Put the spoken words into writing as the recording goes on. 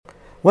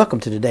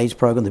Welcome to today's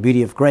program, The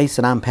Beauty of Grace,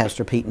 and I'm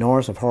Pastor Pete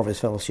Norris of Harvest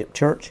Fellowship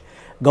Church,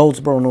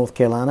 Goldsboro, North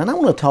Carolina, and I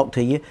want to talk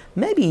to you.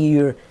 Maybe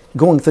you're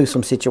going through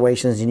some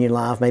situations in your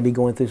life, maybe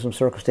going through some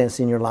circumstances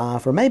in your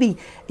life, or maybe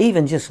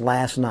even just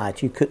last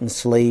night you couldn't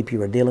sleep, you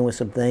were dealing with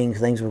some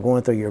things were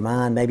going through your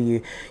mind. Maybe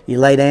you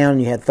lay down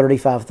and you had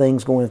 35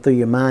 things going through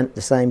your mind at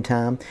the same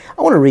time.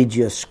 I want to read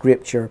you a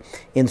scripture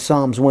in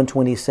Psalms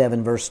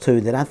 127 verse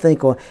 2 that I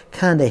think will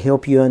kind of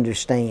help you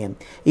understand.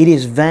 It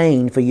is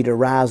vain for you to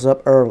rise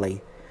up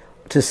early,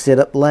 to sit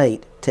up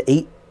late, to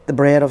eat the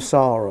bread of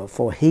sorrow,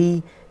 for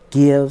he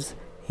gives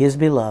his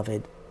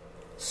beloved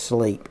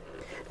sleep.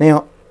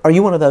 Now, are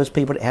you one of those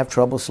people that have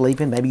trouble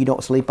sleeping? Maybe you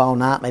don't sleep all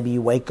night. Maybe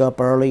you wake up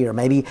early, or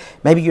maybe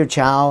your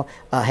child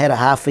had a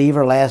high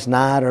fever last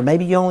night, or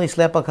maybe you only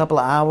slept a couple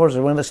of hours,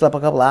 or only slept a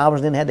couple of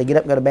hours and then had to get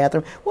up and go to the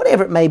bathroom.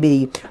 Whatever it may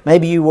be.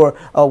 Maybe you were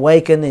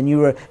awakened and you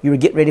were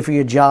getting ready for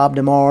your job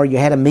tomorrow. You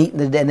had a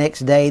meeting the next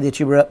day that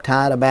you were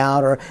uptight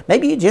about, or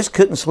maybe you just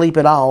couldn't sleep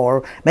at all,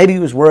 or maybe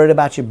you was worried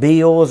about your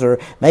bills, or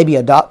maybe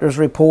a doctor's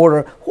report,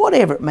 or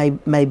whatever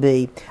it may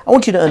be. I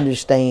want you to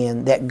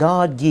understand that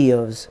God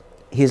gives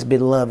his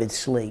beloved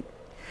sleep.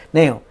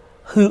 Now,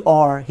 who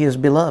are his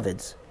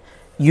beloveds?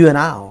 You and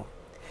I are.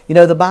 You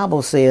know, the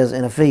Bible says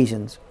in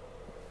Ephesians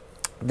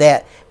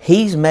that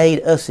he's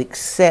made us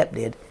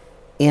accepted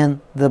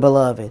in the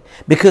beloved.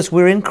 Because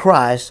we're in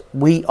Christ,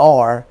 we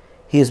are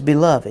his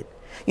beloved.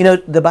 You know,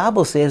 the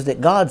Bible says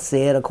that God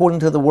said, according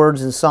to the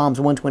words in Psalms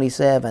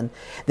 127,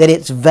 that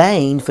it's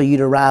vain for you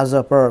to rise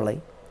up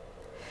early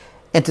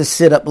and to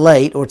sit up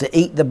late or to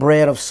eat the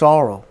bread of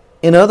sorrow.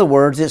 In other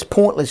words, it's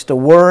pointless to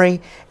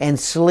worry and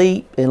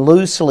sleep and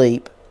lose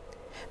sleep,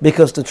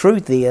 because the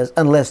truth is,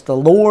 unless the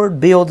Lord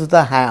builds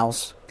the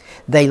house,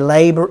 they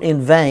labor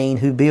in vain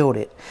who build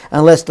it.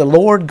 Unless the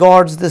Lord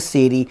guards the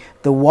city,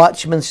 the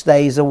watchman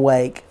stays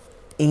awake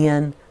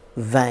in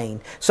vain.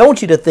 So I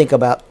want you to think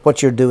about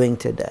what you're doing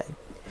today.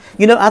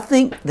 You know, I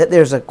think that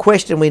there's a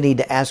question we need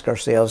to ask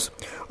ourselves.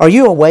 Are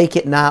you awake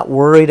at night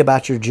worried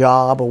about your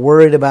job or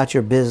worried about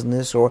your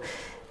business? Or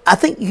I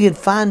think you can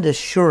find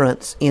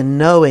assurance in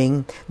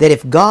knowing that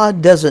if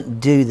God doesn't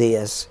do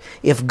this,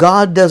 if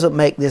God doesn't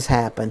make this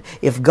happen,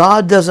 if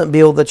God doesn't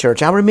build the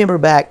church. I remember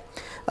back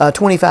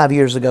 25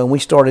 years ago when we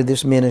started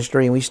this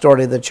ministry and we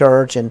started the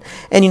church, and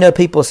you know,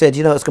 people said,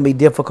 you know, it's going to be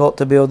difficult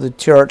to build the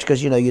church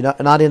because, you know, you're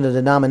not in a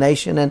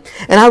denomination, and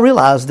I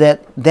realized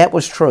that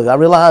was true. I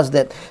realized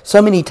that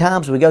so many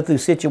times we go through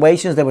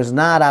situations. There was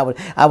night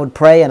I would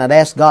pray and I'd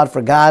ask God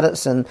for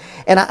guidance, and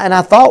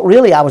I thought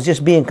really I was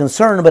just being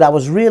concerned, but I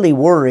was really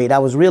worried. I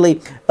was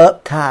really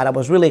uptight. I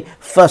was really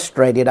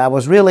frustrated. I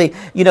was really,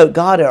 you know,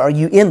 God, are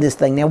you in this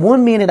thing? Now,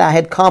 one minute I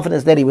had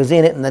confidence that he was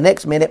in it, and the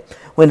next minute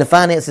when the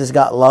finances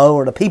got low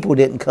or the people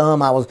didn't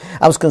come, I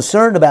was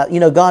concerned about,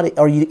 you know, God,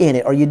 are you in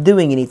it? Are you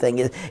doing anything?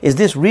 Is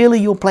this really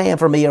your plan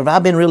for me, or have I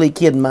been really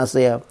kidding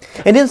myself?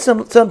 And then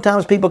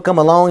sometimes people come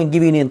along and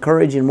give you an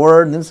encouraging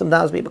word, and then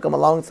sometimes people come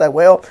along and say,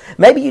 well,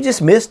 maybe you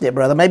just missed it,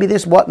 brother. Maybe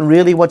this wasn't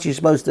really what you're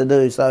supposed to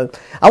do. So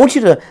I want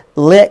you to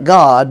let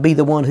God be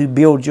the one who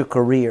builds your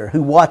career,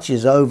 who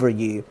watches over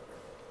you,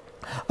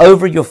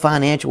 over your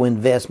financial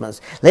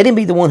investments. Let him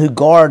be the one who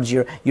guards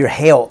your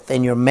health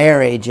and your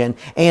marriage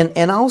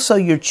and also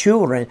your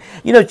children.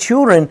 You know,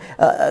 children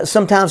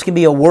sometimes can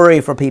be a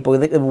worry for people,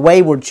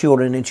 wayward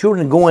children and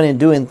children going and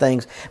doing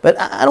things. But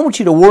I don't want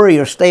you to worry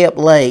or stay up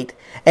late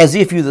as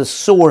if you're the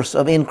source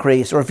of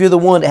increase, or if you're the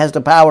one that has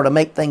the power to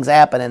make things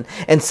happen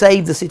and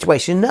save the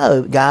situation.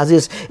 No,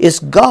 guys, it's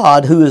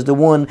God who is the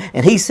one,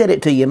 and he said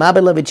it to you, my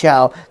beloved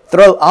child,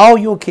 throw all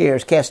your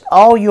cares, cast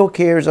all your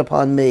cares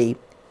upon me,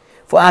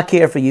 for I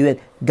care for you, and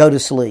go to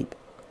sleep.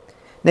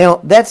 Now,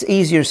 that's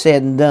easier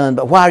said than done,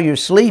 but while you're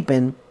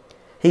sleeping,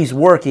 he's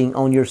working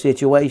on your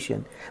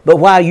situation. But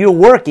while you're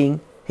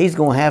working, he's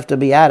going to have to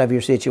be out of your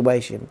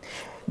situation.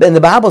 And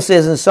the Bible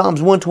says in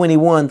Psalms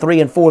 121,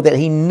 3 and 4, that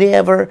he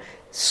never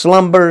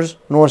slumbers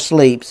nor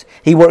sleeps.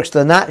 He works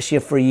the night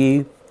shift for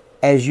you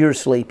as you're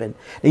sleeping.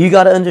 Now, you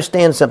got to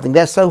understand something.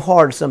 That's so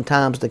hard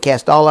sometimes to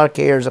cast all our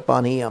cares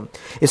upon him.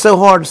 It's so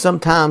hard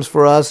sometimes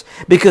for us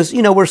because,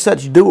 you know, we're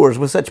such doers,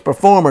 we're such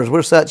performers,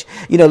 we're such,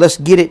 you know, let's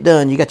get it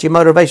done. You got your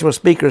motivational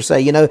speakers say,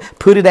 you know,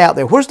 put it out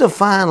there. Where's the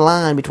fine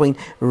line between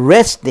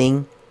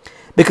resting?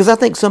 Because I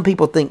think some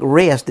people think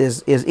rest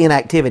is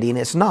inactivity, and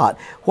it's not.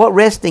 What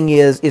resting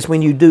is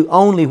when you do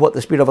only what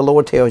the Spirit of the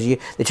Lord tells you,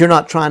 that you're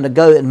not trying to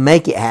go and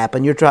make it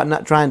happen. You're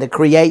not trying to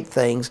create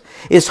things.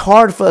 It's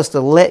hard for us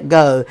to let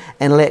go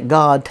and let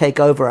God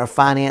take over our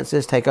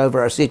finances, take over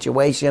our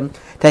situation,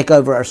 take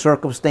over our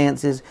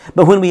circumstances.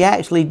 But when we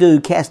actually do,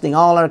 casting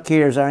all our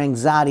cares, our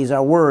anxieties,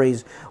 our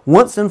worries,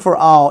 once and for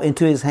all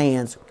into his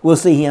hands, we'll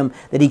see him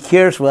that he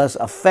cares for us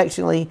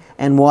affectionately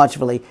and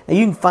watchfully. And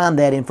you can find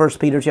that in 1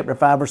 Peter chapter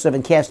 5, verse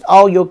 7. Cast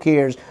all your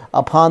cares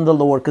upon the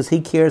Lord, because he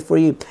cares for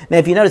you. Now,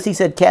 if you notice, he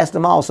said cast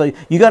them all. So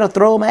you got to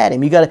throw them at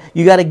him. You got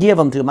to give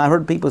them to him. I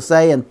heard people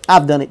say, and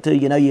I've done it too,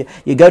 you know, you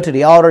go to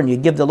the altar and you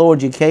give the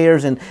Lord your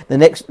cares, and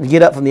you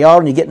get up from the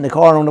altar and you get in the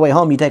car, and on the way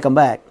home you take them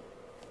back.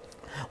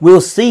 We'll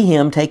see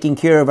Him taking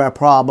care of our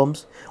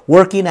problems,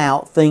 working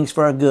out things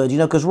for our good. You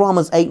know, because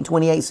Romans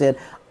 8:28 said,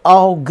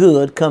 all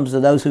good comes to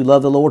those who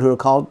love the Lord, who are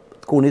called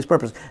according to His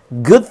purpose.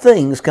 Good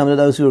things come to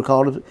those who are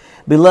called.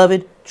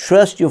 Beloved,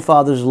 trust your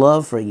Father's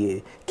love for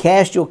you.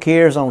 Cast your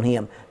cares on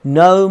Him.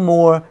 No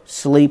more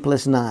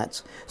sleepless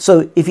nights.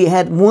 So if you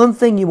had one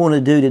thing you want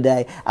to do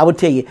today, I would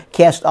tell you,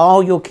 cast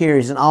all your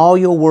cares and all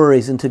your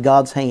worries into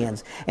God's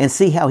hands and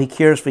see how He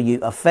cares for you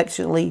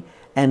affectionately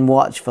and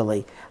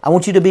watchfully. I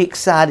want you to be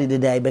excited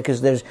today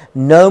because there's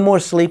no more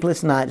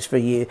sleepless nights for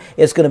you.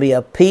 It's going to be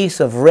a peace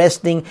of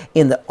resting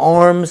in the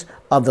arms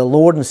of the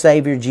Lord and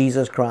Savior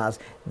Jesus Christ.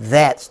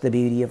 That's the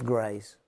beauty of grace.